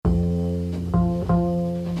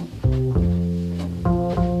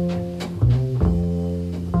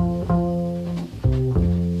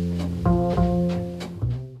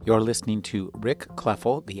You're listening to Rick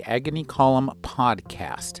Kleffel, the Agony Column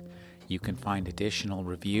podcast. You can find additional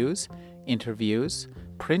reviews, interviews,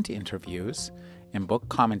 print interviews, and book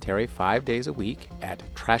commentary 5 days a week at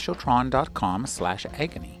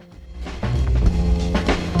trashotron.com/agony.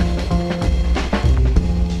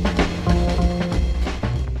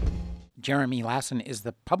 Jeremy Lassen is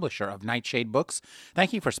the publisher of Nightshade Books.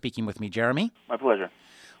 Thank you for speaking with me, Jeremy. My pleasure.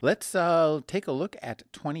 Let's take a look at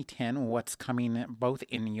 2010, what's coming both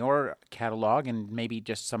in your catalog and maybe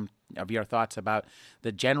just some of your thoughts about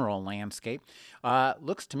the general landscape.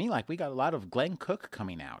 Looks to me like we got a lot of Glenn Cook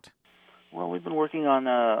coming out. Well, we've been working on,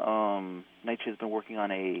 Nightshade's been working on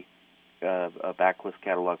a backlist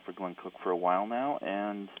catalog for Glenn Cook for a while now,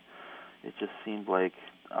 and it just seemed like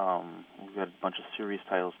we've got a bunch of series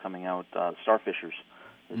titles coming out. Starfishers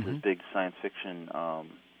is this big science fiction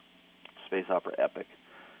space opera epic.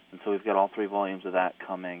 And so we've got all 3 volumes of that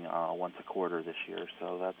coming once a quarter this year.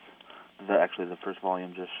 So that's actually the first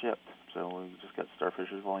volume just shipped. So we just got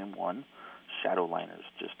Starfishers Volume 1. Shadowliners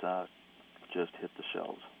just hit the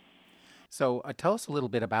shelves. So tell us a little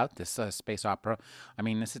bit about this space opera. I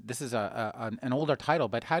mean, this is an older title,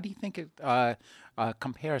 but how do you think it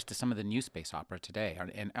compares to some of the new space opera today,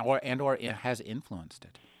 or it has influenced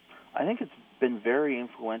it? I think it's been very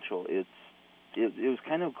influential. It was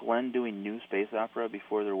kind of Glenn doing new space opera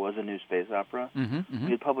before there was a new space opera. He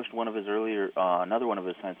had published one of his another one of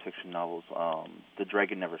his science fiction novels, The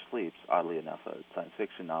Dragon Never Sleeps, oddly enough, a science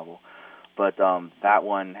fiction novel. But that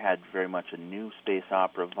one had very much a new space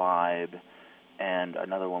opera vibe, and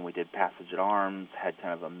another one we did, Passage at Arms, had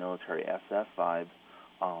kind of a military SF vibe.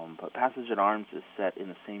 But Passage at Arms is set in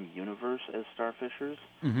the same universe as Starfishers,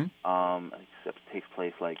 except it takes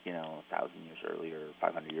place 1,000 years earlier,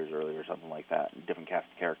 500 years earlier, or something like that, and different cast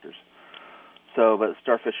of characters. So, but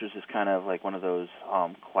Starfishers is kind of like one of those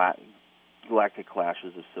galactic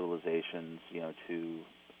clashes of civilizations,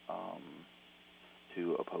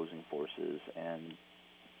 to opposing forces, and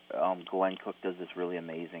Glenn Cook does this really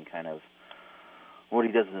amazing kind of what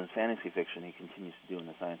he does in fantasy fiction. He continues to do in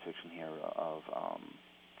the science fiction here of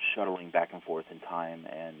shuttling back and forth in time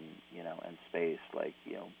and space, and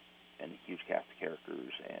a huge cast of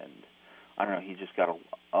characters, and I don't know, he just got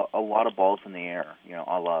a lot of balls in the air,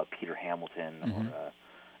 a la Peter Hamilton or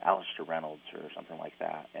Alistair Reynolds or something like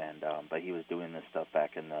that, and but he was doing this stuff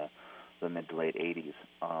back in the mid to late 80s,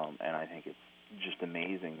 and I think it's just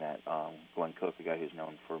amazing that Glenn Cook, the guy who's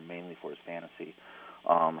known mainly for his fantasy,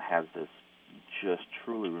 has this just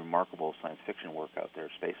truly remarkable science fiction work out there,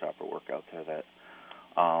 space opera work out there that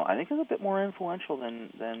I think is a bit more influential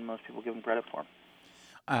than most people give him credit for.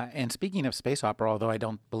 And speaking of space opera, although I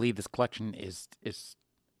don't believe this collection is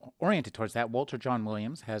oriented towards that, Walter John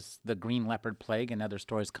Williams has The Green Leopard Plague and other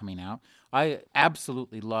stories coming out. I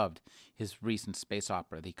absolutely loved his recent space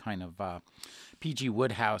opera, the kind of P.G.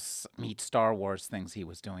 Wodehouse meets Star Wars things he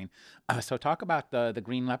was doing. So talk about the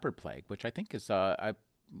Green Leopard Plague, which I think is an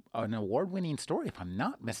award-winning story, if I'm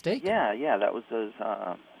not mistaken. Yeah, that was his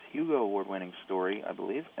Hugo Award-winning story, I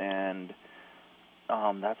believe, and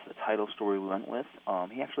that's the title story we went with.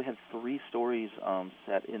 He actually had 3 stories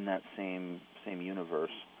set in that same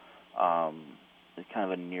universe. It's kind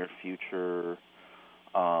of a near future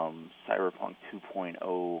cyberpunk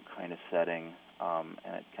 2.0 kind of setting,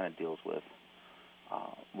 and it kind of deals with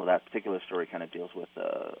that particular story kind of deals with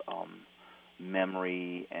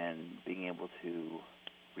memory and being able to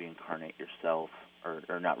reincarnate yourself,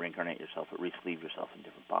 or not reincarnate yourself, but re-sleeve yourself in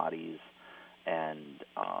different bodies, and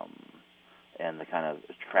the kind of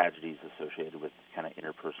tragedies associated with kind of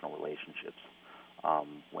interpersonal relationships.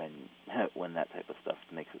 When that type of stuff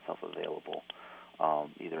makes itself available,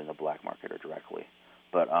 either in the black market or directly.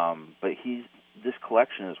 But this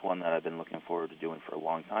collection is one that I've been looking forward to doing for a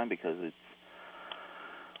long time, because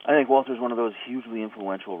I think Walter's one of those hugely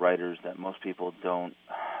influential writers that most people don't,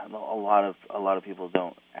 a lot of people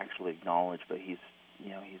don't actually acknowledge, but he's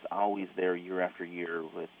always there year after year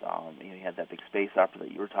with, he had that big space opera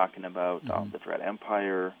that you were talking about, The Dread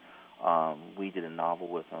Empire. We did a novel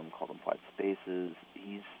with him called Implied Spaces.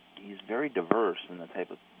 He's very diverse in the type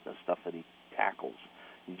of stuff that he tackles.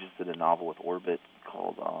 He just did a novel with Orbit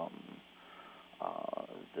called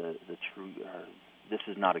the True. This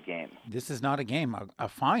Is Not a Game. This Is Not a Game, a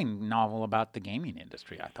fine novel about the gaming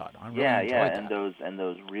industry, I thought. I really enjoyed that. and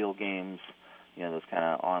those real games, those kind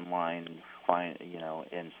of online, and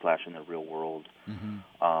 / in the real world.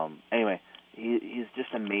 Anyway, he's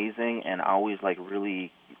just amazing and always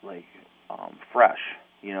really fresh.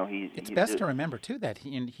 It's best to remember too that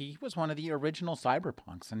he was one of the original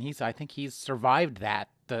cyberpunks, and I think he's survived that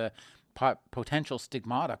the potential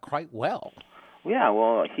stigmata quite well. Yeah,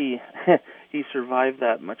 well, he survived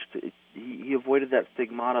that much. He avoided that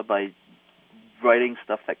stigmata by writing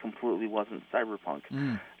stuff that completely wasn't cyberpunk.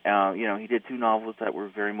 He did 2 novels that were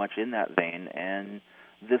very much in that vein, and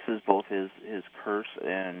this is both his curse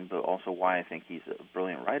but also why I think he's a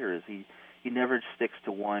brilliant writer. Is he never sticks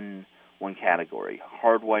to one category.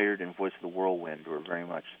 Hardwired and Voice of the Whirlwind were very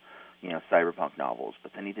much cyberpunk novels,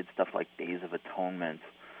 but then he did stuff like Days of Atonement,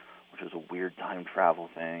 which was a weird time travel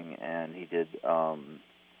thing, and he did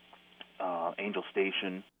Angel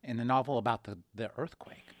Station. And the novel about the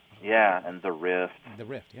earthquake. Yeah, and The Rift. The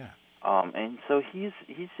Rift, yeah. And so he's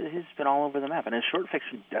been all over the map, and his short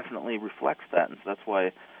fiction definitely reflects that, and so that's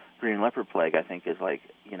why Green Leopard Plague, I think, is like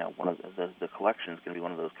one of the collection is going to be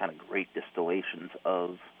one of those kind of great distillations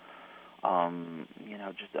of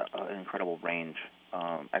just an incredible range.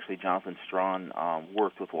 Actually, Jonathan Strawn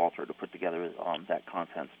worked with Walter to put together that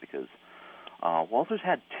contents because Walter's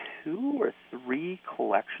had 2 or 3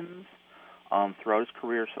 collections throughout his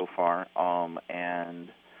career so far, and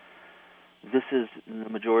this is the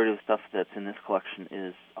majority of the stuff that's in this collection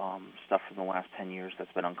is stuff from the last 10 years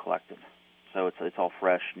that's been uncollected. So it's all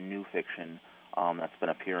fresh, new fiction that's been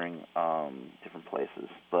appearing different places.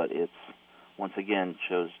 But it's once again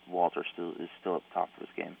shows Walter is still at the top of his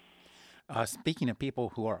game. Speaking of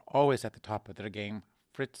people who are always at the top of their game,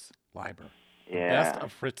 Fritz Leiber. Yeah. Best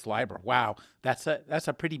of Fritz Leiber. Wow, that's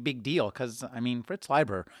a pretty big deal because Fritz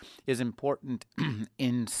Leiber is important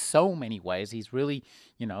in so many ways. He's really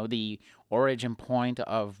the origin point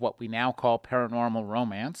of what we now call paranormal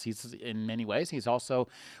romance. He's in many ways. He's also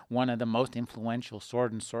one of the most influential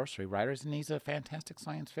sword and sorcery writers, and he's a fantastic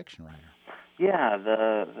science fiction writer. Yeah,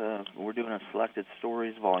 we're doing a selected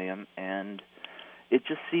stories volume, and it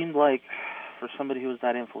just seemed like, for somebody who was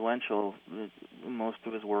that influential, most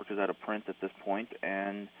of his work is out of print at this point,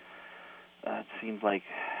 and it seemed like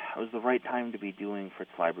it was the right time to be doing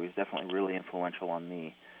Fritz Leiber. He's definitely really influential on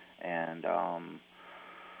me, and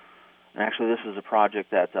actually this was a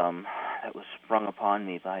project that was sprung upon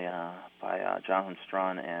me by Jonathan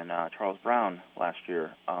Strawn and Charles Brown last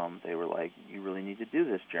year. They were like, "You really need to do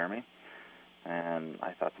this, Jeremy," and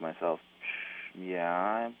I thought to myself,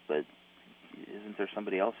 "Yeah, but isn't there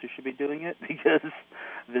somebody else who should be doing it? Because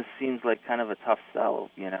this seems like kind of a tough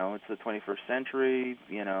sell. It's the 21st century.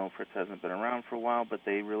 Fritz hasn't been around for a while, but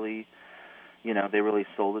they really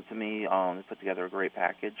sold it to me. They put together a great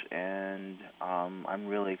package, and I'm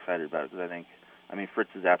really excited about it because I think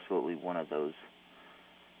Fritz is absolutely one of those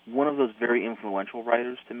very influential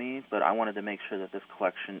writers to me. But I wanted to make sure that this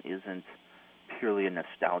collection isn't purely a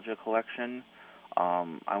nostalgia collection.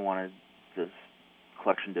 I wanted this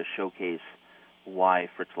collection to showcase why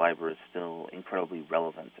Fritz Leiber is still incredibly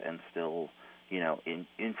relevant and still,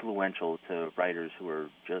 influential to writers who are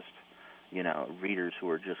just, readers who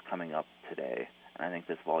are just coming up today. And I think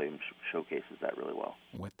this volume showcases that really well.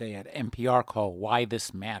 What they at NPR call Why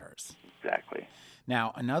This Matters. Exactly.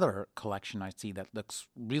 Now, another collection I see that looks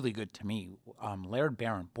really good to me, Laird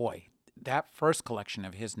Barron. Boy, that first collection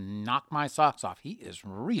of his knocked my socks off. He is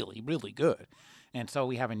really, really good. And so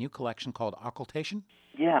we have a new collection called Occultation.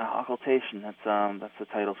 Yeah, Occultation. That's the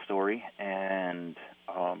title story, and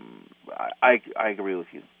I agree with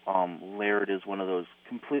you. Laird is one of those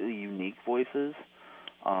completely unique voices.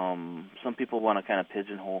 Some people want to kind of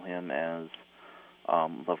pigeonhole him as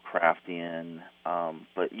Lovecraftian,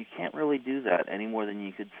 but you can't really do that any more than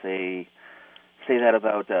you could say that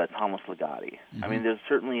about Thomas Ligotti. Mm-hmm. There's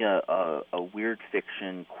certainly a weird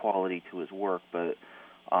fiction quality to his work, but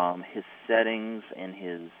his settings and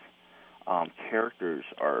his characters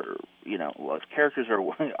are, his characters are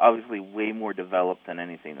obviously way more developed than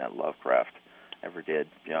anything that Lovecraft ever did,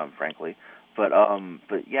 frankly. But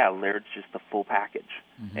yeah, Laird's just the full package,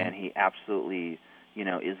 mm-hmm. and he absolutely,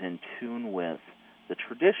 is in tune with the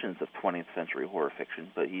traditions of 20th century horror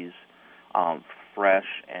fiction. But he's fresh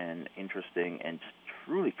and interesting and just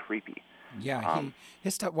truly creepy. Yeah,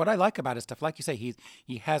 his stuff. What I like about his stuff, like you say,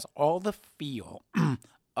 he has all the feel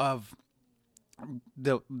of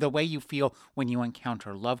the way you feel when you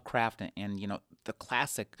encounter Lovecraft and the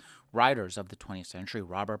classic writers of the 20th century,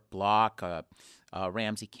 Robert Bloch,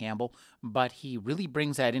 Ramsey Campbell, but he really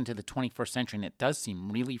brings that into the 21st century, and it does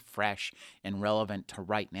seem really fresh and relevant to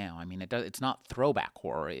right now. It's not throwback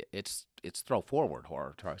horror; it's throw forward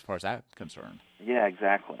horror as far as that's concerned. Yeah,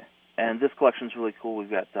 exactly. And this collection's really cool. We've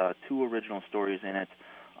got 2 original stories in it,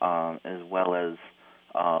 as well as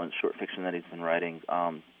short fiction that he's been writing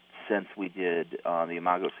since we did the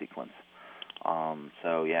Imago sequence.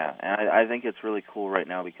 So yeah, and I think it's really cool right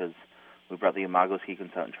now because we brought the Imago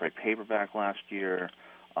sequence out in trade paperback last year,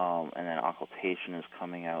 and then Occultation is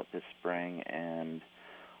coming out this spring, and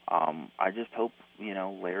I just hope,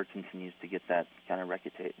 Laird continues to get that kind of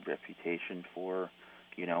reputation for,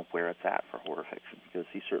 where it's at for horror fiction, because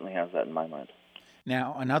he certainly has that in my mind.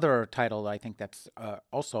 Now, another title I think that's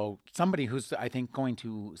also somebody who's I think going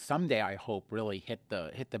to someday, I hope, really hit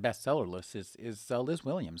the bestseller list is Liz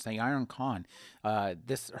Williams, The Iron Con.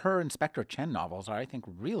 Her Inspector Chen novels are, I think,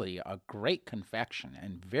 really a great confection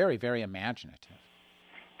and very, very imaginative.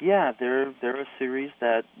 Yeah, they're a series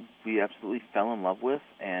that we absolutely fell in love with,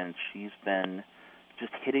 and she's been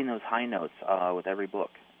just hitting those high notes with every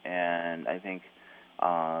book. And I think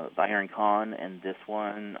The Iron Con and this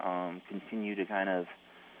one continue to kind of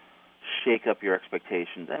shake up your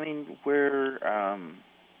expectations. I mean, we're,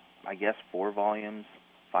 I guess, 5 volumes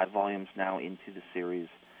now into the series,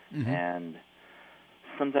 Mm-hmm. and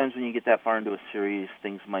sometimes when you get that far into a series,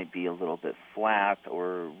 things might be a little bit flat,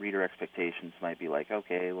 or reader expectations might be like,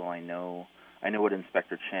 okay, well, I know what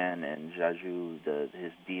Inspector Chen and Jiazhu,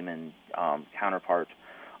 his demon counterpart,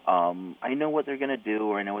 I know what they're going to do,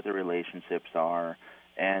 or I know what their relationships are,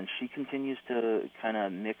 and she continues to kind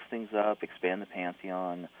of mix things up, expand the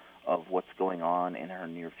pantheon of what's going on in her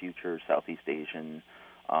near future Southeast Asian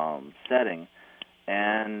setting,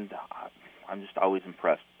 and I'm just always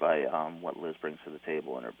impressed by what Liz brings to the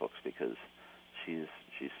table in her books, because she's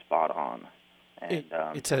spot on. And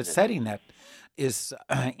it's a setting that is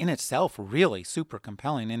in itself really super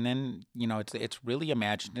compelling, and then it's really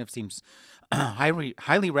imaginative. Seems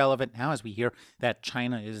highly relevant now as we hear that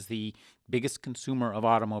China is the biggest consumer of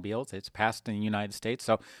automobiles. It's passed in the United States,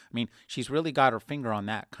 so I mean she's really got her finger on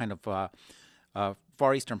that kind of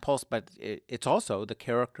Far Eastern pulse, but it's also the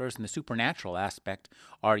characters and the supernatural aspect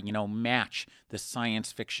are match the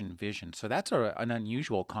science fiction vision. So that's an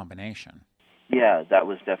unusual combination. Yeah, that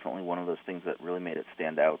was definitely one of those things that really made it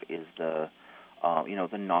stand out, is the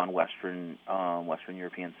the non-Western Western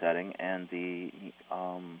European setting, and the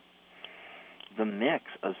mix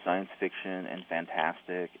of science fiction and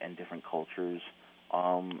fantastic and different cultures,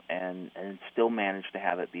 and still managed to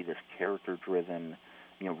have it be this character-driven,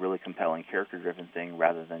 really compelling character-driven thing,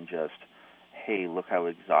 rather than just, hey, look how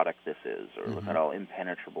exotic this is, or look at how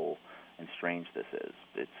impenetrable and strange this is.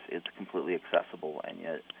 It's completely accessible, and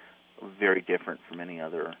yet very different from any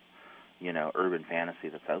other, urban fantasy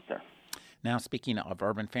that's out there. Now, speaking of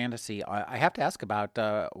urban fantasy, I have to ask about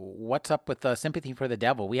what's up with Sympathy for the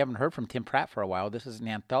Devil. We haven't heard from Tim Pratt for a while. This is an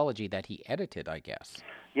anthology that he edited, I guess.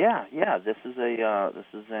 Yeah. This is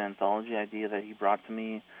an anthology idea that he brought to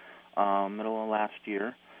me middle of last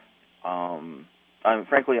year.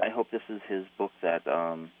 Frankly, I hope this is his book that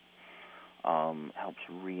helps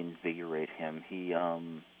reinvigorate him.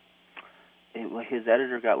 His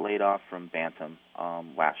editor got laid off from Bantam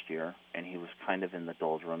last year, and he was kind of in the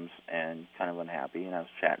doldrums and kind of unhappy, and I was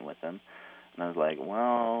chatting with him, and I was like,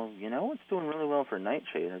 well, what's doing really well for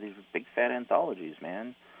Nightshade are these big fat anthologies,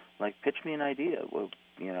 man. Like, pitch me an idea. Well,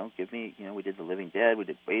 give me, we did The Living Dead, we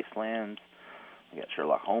did Wastelands, we got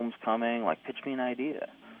Sherlock Holmes coming, like, pitch me an idea.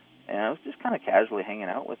 And I was just kind of casually hanging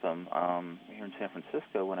out with him here in San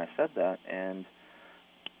Francisco when I said that, and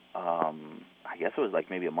I guess it was like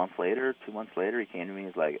maybe a month later, 2 months later, he came to me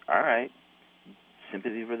and was like, all right,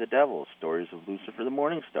 Sympathy for the Devil, Stories of Lucifer the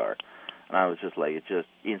Morningstar. And I was just like, it just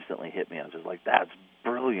instantly hit me. I was just like, that's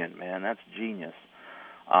brilliant, man. That's genius.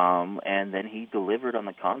 And then he delivered on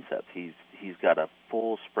the concept. He's got a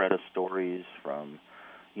full spread of stories from,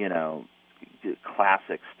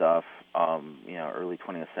 classic stuff, early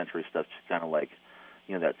 20th century stuff, just kind of like,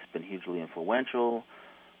 that's been hugely influential,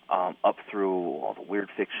 up through all the weird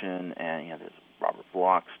fiction, and there's a Robert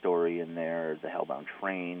Bloch story in there, The Hellbound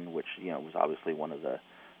Train, which was obviously one of the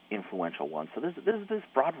influential ones. So there's this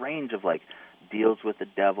broad range of like deals with the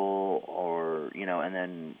devil, or and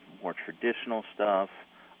then more traditional stuff.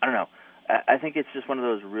 I don't know. I think it's just one of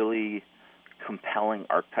those really compelling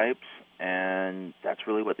archetypes, and that's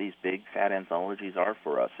really what these big fat anthologies are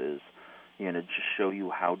for us, is to just show you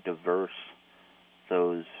how diverse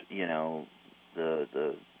those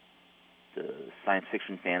the science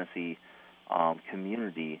fiction fantasy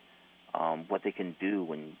community, what they can do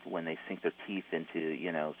when they sink their teeth into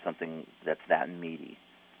something that's that meaty.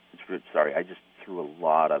 Sorry, I just threw a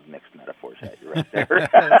lot of mixed metaphors at you right there.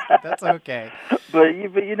 That's okay. But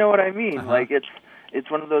you know what I mean. Uh-huh. Like it's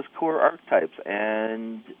one of those core archetypes,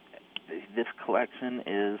 and this collection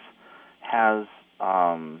has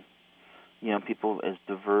people as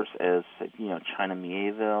diverse as China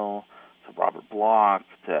Mieville, to Robert Bloch,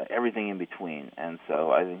 to everything in between. And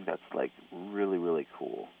so I think that's like really, really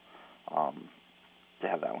cool to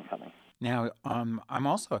have that one coming. Now, I'm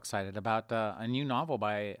also excited about a new novel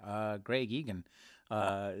by Greg Egan.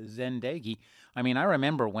 Zendegi. I mean, I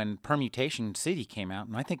remember when Permutation City came out,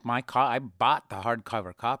 and I think I bought the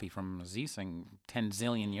hardcover copy from Zising 10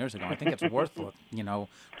 zillion years ago. I think it's worth,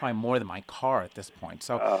 probably more than my car at this point.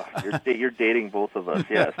 So you're dating both of us.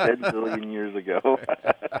 Yes, 10 zillion years ago.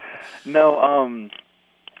 No,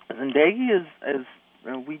 Zendegi is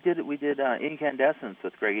we did Incandescence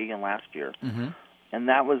with Greg Egan last year, and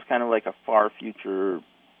that was kind of like a far future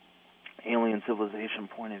alien civilization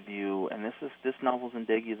point of view, and this novel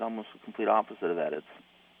Zendegi is almost the complete opposite of that. It's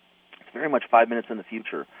very much 5 minutes in the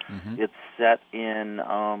future. It's set in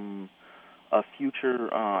a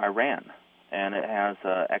future Iran, and it has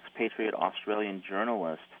an expatriate Australian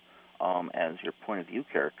journalist as your point of view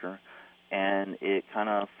character, and it kind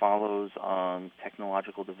of follows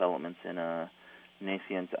technological developments in a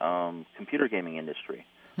nascent computer gaming industry.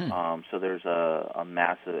 So there's a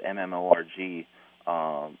massive MMORG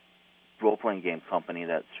role-playing game company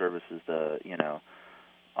that services the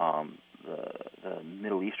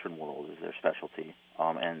Middle Eastern world is their specialty,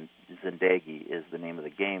 and Zendegi is the name of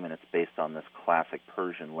the game, and it's based on this classic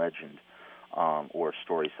Persian legend or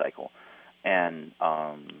story cycle. And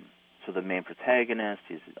so the main protagonist,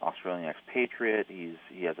 he's an Australian expatriate.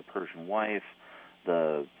 He has a Persian wife.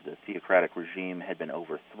 The theocratic regime had been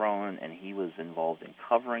overthrown, and he was involved in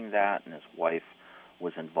covering that, and his wife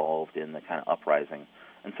was involved in the kind of uprising.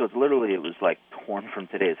 And so it was like torn from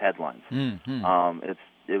today's headlines.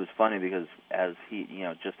 It was funny because as he,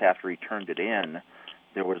 just after he turned it in,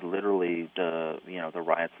 there was literally the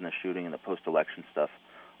riots and the shooting and the post-election stuff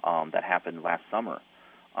that happened last summer.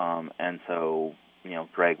 And so,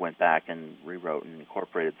 Greg went back and rewrote and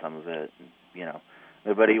incorporated some of it,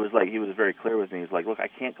 but he was very clear with me. He's like, look, I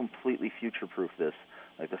can't completely future-proof this.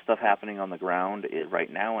 Like, the stuff happening on the ground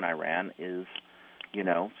right now in Iran is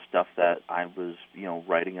stuff that I was,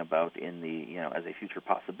 writing about in the, as a future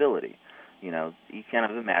possibility. He kind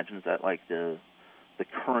of imagines that, like, the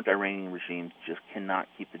current Iranian regime just cannot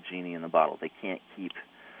keep the genie in the bottle. They can't keep,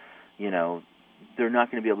 they're not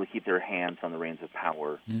going to be able to keep their hands on the reins of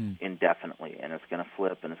power indefinitely. And it's going to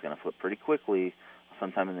flip, and it's going to flip pretty quickly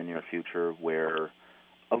sometime in the near future where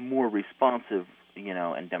a more responsive,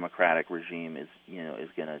 and democratic regime is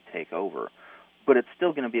going to take over. But it's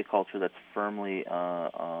still going to be a culture that's firmly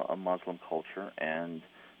a Muslim culture, and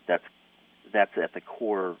that's at the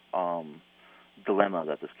core dilemma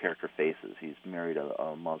that this character faces. He's married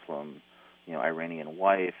a Muslim, Iranian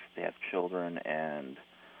wife. They have children, and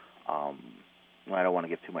I don't want to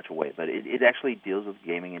give too much away, but it actually deals with the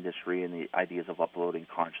gaming industry and the ideas of uploading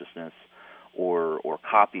consciousness or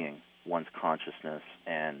copying one's consciousness,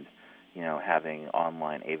 and having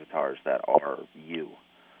online avatars that are you.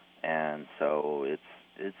 And so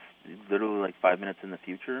it's literally like 5 minutes in the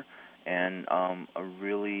future, and a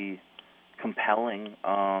really compelling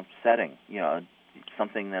setting.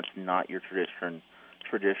 Something that's not your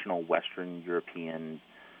traditional Western European,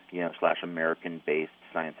 / American-based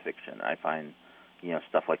science fiction. I find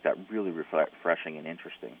stuff like that really refreshing and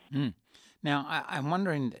interesting. Now, I'm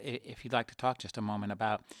wondering if you'd like to talk just a moment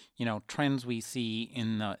about trends we see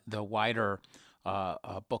in the wider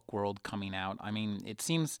book world coming out. I mean, it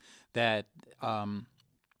seems that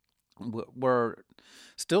we're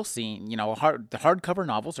still seeing, the hardcover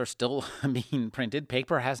novels are still being printed.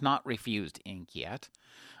 Paper has not refused ink yet.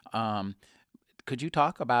 Could you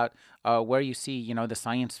talk about where you see, the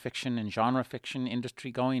science fiction and genre fiction industry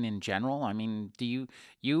going in general? I mean, do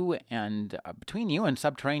you and between you and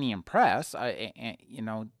Subterranean Press,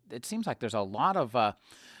 it seems like there's a lot of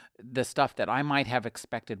the stuff that I might have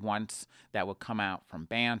expected once that would come out from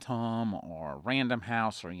Bantam or Random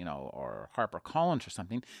House or or HarperCollins or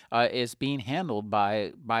something is being handled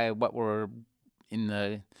by what were in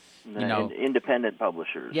the independent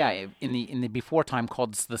publishers. Yeah, in the before time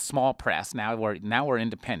called the small press. Now we're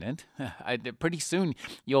independent. Pretty soon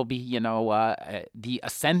you'll be the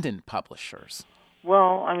ascendant publishers.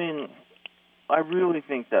 Well, I mean, I really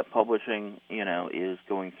think that publishing is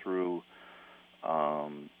going through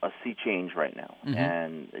a sea change right now,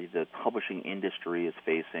 and the publishing industry is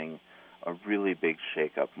facing a really big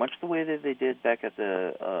shakeup, much the way that they did back at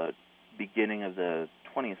the beginning of the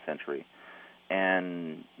 20th century.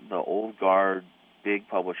 And the old guard, big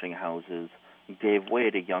publishing houses gave way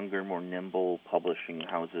to younger, more nimble publishing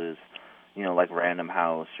houses, like Random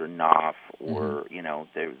House or Knopf, or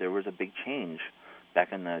there was a big change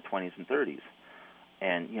back in the 20s and 30s.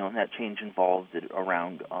 And, that change involved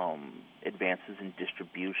around advances in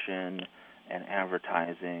distribution and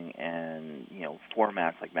advertising and,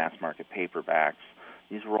 formats like mass market paperbacks.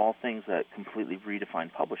 These were all things that completely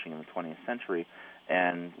redefined publishing in the 20th century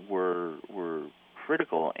and were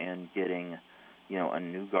critical in getting, a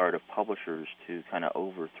new guard of publishers to kind of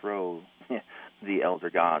overthrow the elder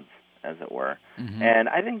gods, as it were. Mm-hmm. And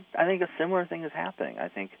I think a similar thing is happening. I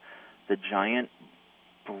think the giant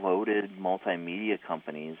bloated multimedia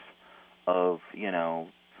companies of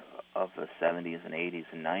the 70s and 80s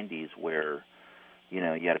and 90s, where you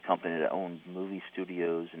had a company that owned movie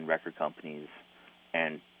studios and record companies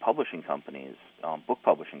and publishing companies, book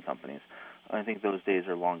publishing companies. I think those days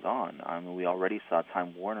are long gone. I mean, we already saw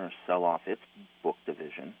Time Warner sell off its book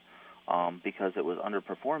division because it was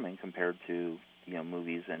underperforming compared to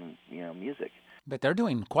movies and music. But they're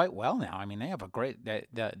doing quite well now. I mean, they have a great.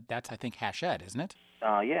 That's I think Hachette, isn't it?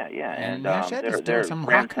 Yeah. And Hachette is doing some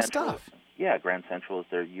Grand rockin' Central, stuff. Yeah, Grand Central is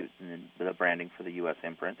the branding for the U.S.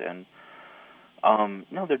 imprint, and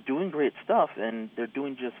no, they're doing great stuff, and they're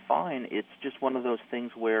doing just fine. It's just one of those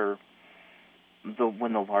things where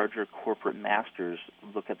when the larger corporate masters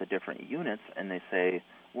look at the different units and they say,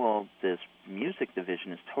 well, this music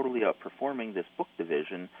division is totally outperforming this book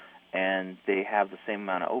division, and they have the same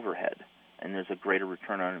amount of overhead, and there's a greater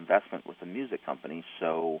return on investment with the music company,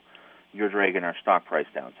 so you're dragging our stock price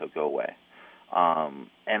down, so go away.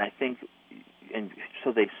 And I think,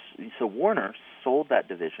 so Warner sold that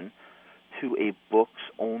division to a books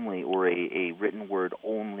only or a written word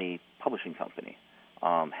only publishing company,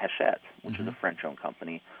 Hachette, which is a French-owned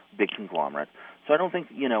company, big conglomerate. So I don't think,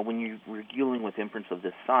 when we're dealing with imprints of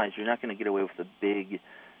this size, you're not going to get away with the big,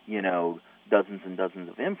 dozens and dozens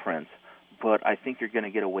of imprints, but I think you're going to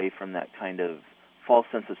get away from that kind of false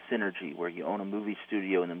sense of synergy where you own a movie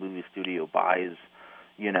studio and the movie studio buys,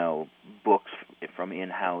 books from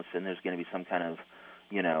in-house, and there's going to be some kind of,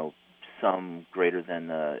 some greater than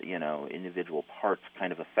the, individual parts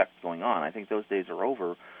kind of effect going on. I think those days are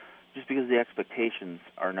over just because the expectations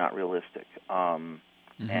are not realistic.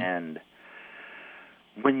 And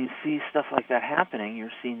when you see stuff like that happening,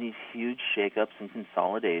 you're seeing these huge shakeups and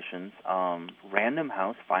consolidations. Random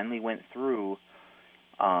House finally went through.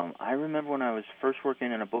 I remember when I was first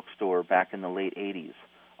working in a bookstore back in the late 80s,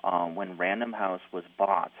 when Random House was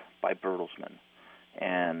bought by Bertelsmann.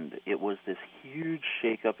 And it was this huge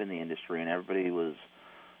shakeup in the industry, and everybody was,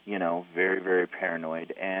 very, very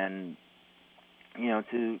paranoid. And,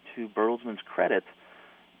 to Bertelsmann's credit,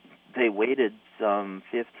 they waited some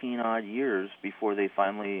 15-odd years before they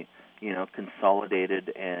finally, consolidated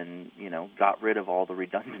and, got rid of all the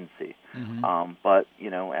redundancy. But,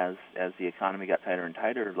 as the economy got tighter and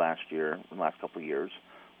tighter last couple of years,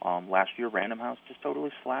 last year Random House just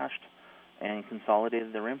totally slashed and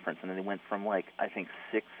consolidated their imprints, and then they went from I think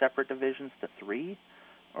 6 separate divisions to 3,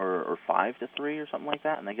 or 5 to 3, or something like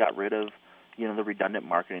that, and they got rid of the redundant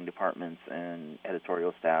marketing departments and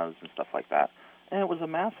editorial staffs and stuff like that, and it was a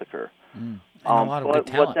massacre. And a lot of good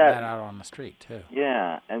talent got out on the street too.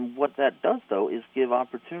 Yeah, and what that does though is give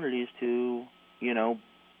opportunities to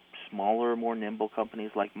smaller, more nimble companies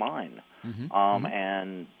like mine,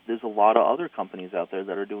 and there's a lot of other companies out there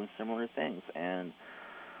that are doing similar things, and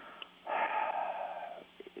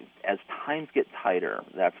as times get tighter,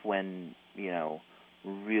 that's when,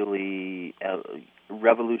 really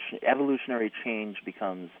evolutionary change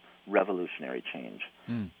becomes revolutionary change.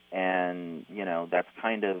 And, that's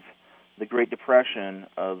kind of the Great Depression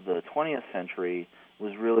of the 20th century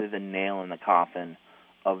was really the nail in the coffin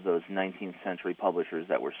of those 19th century publishers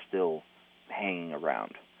that were still hanging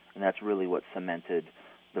around. And that's really what cemented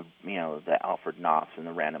the Alfred Knopfs and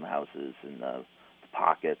the Random Houses and the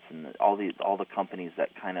Pockets and all the companies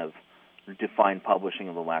that kind of defined publishing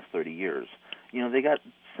of the last 30 years. They got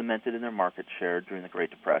cemented in their market share during the Great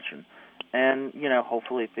Depression. And,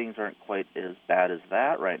 hopefully things aren't quite as bad as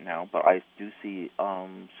that right now, but I do see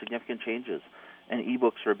significant changes. And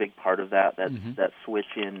ebooks are a big part of that, that switch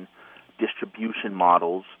in distribution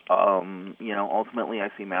models. Ultimately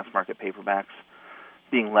I see mass market paperbacks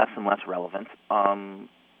being less and less relevant. And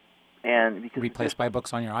because replaced by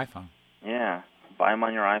books on your iPhone. Yeah. Buy them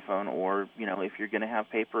on your iPhone, or, if you're going to have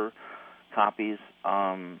paper copies,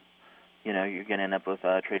 you're going to end up with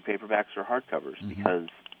trade paperbacks or hardcovers because,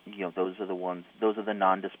 those are the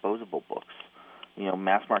non-disposable books.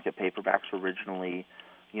 Mass market paperbacks originally,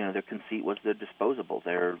 their conceit was they're disposable.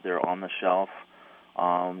 They're on the shelf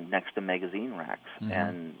next to magazine racks,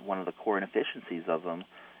 and one of the core inefficiencies of them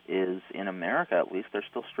is, in America at least, they're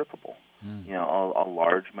still strippable. A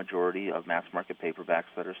large majority of mass market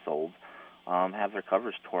paperbacks that are sold have their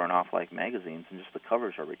covers torn off like magazines, and just the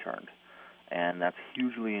covers are returned. And that's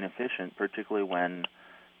hugely inefficient, particularly when,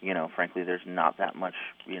 frankly, there's not that much,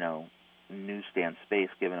 newsstand space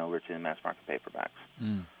given over to the mass market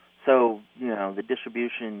paperbacks. So, the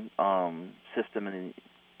distribution system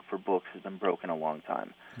for books has been broken a long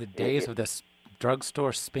time. The days of this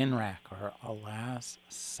drugstore spin rack are, alas,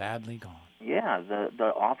 sadly gone. Yeah,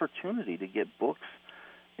 the opportunity to get books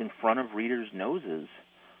in front of readers' noses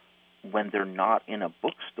when they're not in a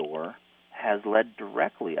bookstore has led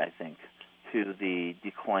directly, I think, to the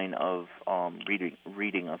decline of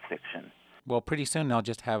reading of fiction. Well, pretty soon they'll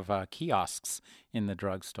just have kiosks in the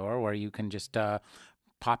drugstore where you can just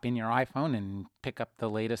pop in your iPhone and pick up the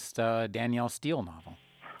latest Danielle Steele novel.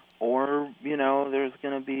 Or, there's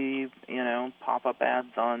going to be, pop-up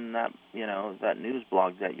ads on that, that news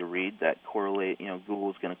blog that you read that correlate,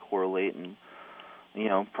 Google's going to correlate and,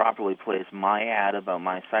 properly place my ad about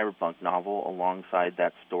my cyberpunk novel alongside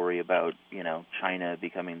that story about, China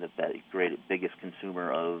becoming the biggest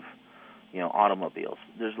consumer of, automobiles.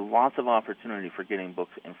 There's lots of opportunity for getting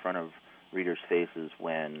books in front of readers' faces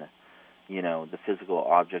when, the physical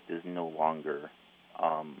object is no longer,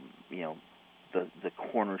 the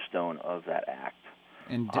cornerstone of that act.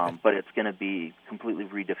 But it's going to be completely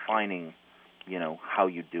redefining, how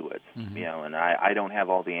you do it. Mm-hmm. And I don't have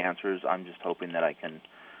all the answers. I'm just hoping that I can,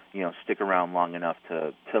 stick around long enough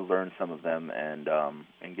to learn some of them and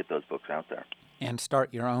get those books out there. And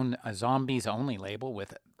start your own zombies-only label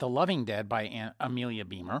with The Loving Dead by Amelia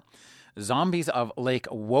Beamer, Zombies of Lake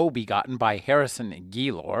Wobegotten by Harrison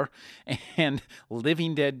Gaylor, and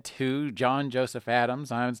Living Dead 2, John Joseph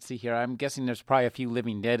Adams. I see here, I'm guessing there's probably a few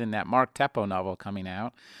Living Dead in that Mark Teppo novel coming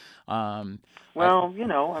out.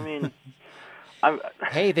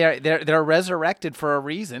 Hey, they're resurrected for a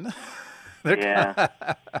reason. Yeah.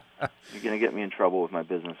 You're going to get me in trouble with my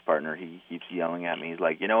business partner. He keeps yelling at me. He's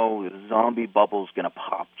like, the zombie bubble's going to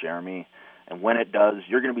pop, Jeremy. And when it does,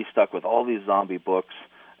 you're going to be stuck with all these zombie books,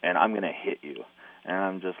 and I'm going to hit you. And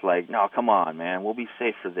I'm just like, no, come on, man. We'll be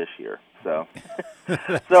safe for this year. So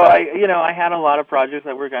I had a lot of projects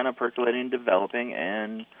that were kind of percolating and developing,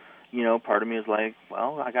 and, part of me is like,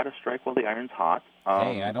 well, I got to strike while the iron's hot.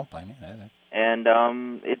 Hey, I don't blame you. And,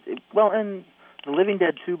 and The Living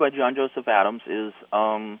Dead 2 by John Joseph Adams is,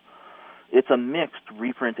 it's a mixed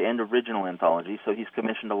reprint and original anthology, so he's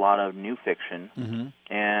commissioned a lot of new fiction, mm-hmm.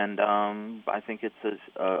 and I think it's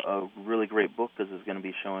a really great book because it's going to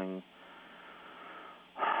be showing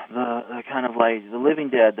the kind of like The Living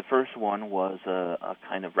Dead. The first one was a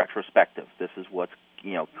kind of retrospective. This is what's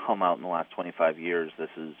come out in the last 25 years.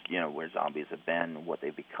 This is where zombies have been, what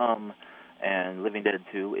they've become, and Living Dead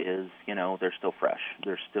 2 is they're still fresh,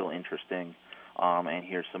 they're still interesting. And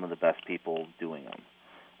here's some of the best people doing them.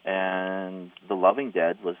 And The Loving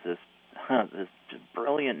Dead was this just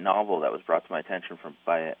brilliant novel that was brought to my attention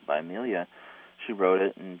by Amelia. She wrote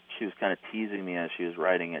it, and she was kind of teasing me as she was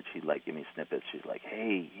writing it. She'd give me snippets. She's like,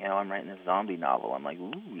 hey, I'm writing this zombie novel. I'm like,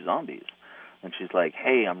 ooh, zombies. And she's like,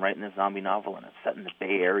 hey, I'm writing this zombie novel, and it's set in the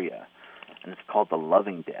Bay Area, and it's called The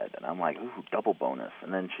Loving Dead. And I'm like, ooh, double bonus.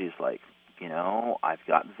 And then she's like, I've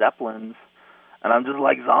got Zeppelins. And I'm just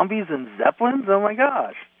like, zombies and Zeppelins? Oh, my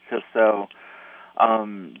gosh. So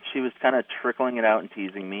she was kind of trickling it out and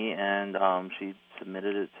teasing me, and she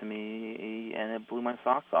submitted it to me, and it blew my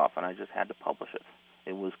socks off, and I just had to publish it.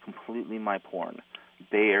 It was completely my porn.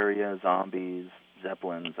 Bay Area, zombies,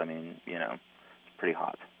 Zeppelins, it's pretty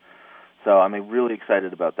hot. So I'm really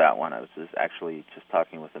excited about that one. I was just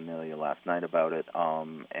talking with Amelia last night about it,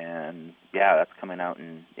 and, yeah, that's coming out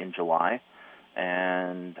in July.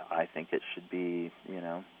 And I think it should be,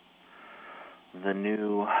 the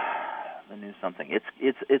new something.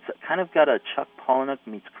 It's kind of got a Chuck Palahniuk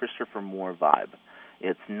meets Christopher Moore vibe.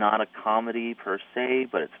 It's not a comedy per se,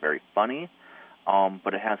 but it's very funny.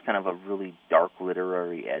 But it has kind of a really dark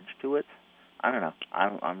literary edge to it. I don't know.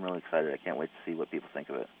 I'm really excited. I can't wait to see what people think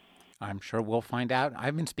of it. I'm sure we'll find out.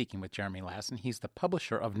 I've been speaking with Jeremy Lassen. He's the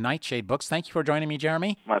publisher of Nightshade Books. Thank you for joining me,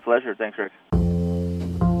 Jeremy. My pleasure. Thanks, Rick.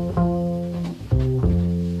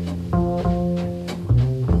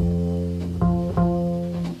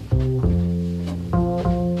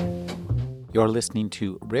 You're listening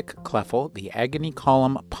to Rick Kleffel, the Agony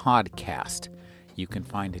Column podcast. You can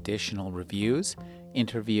find additional reviews,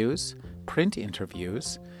 interviews, print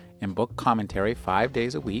interviews, and book commentary 5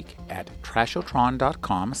 days a week at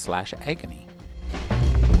trashotron.com/agony.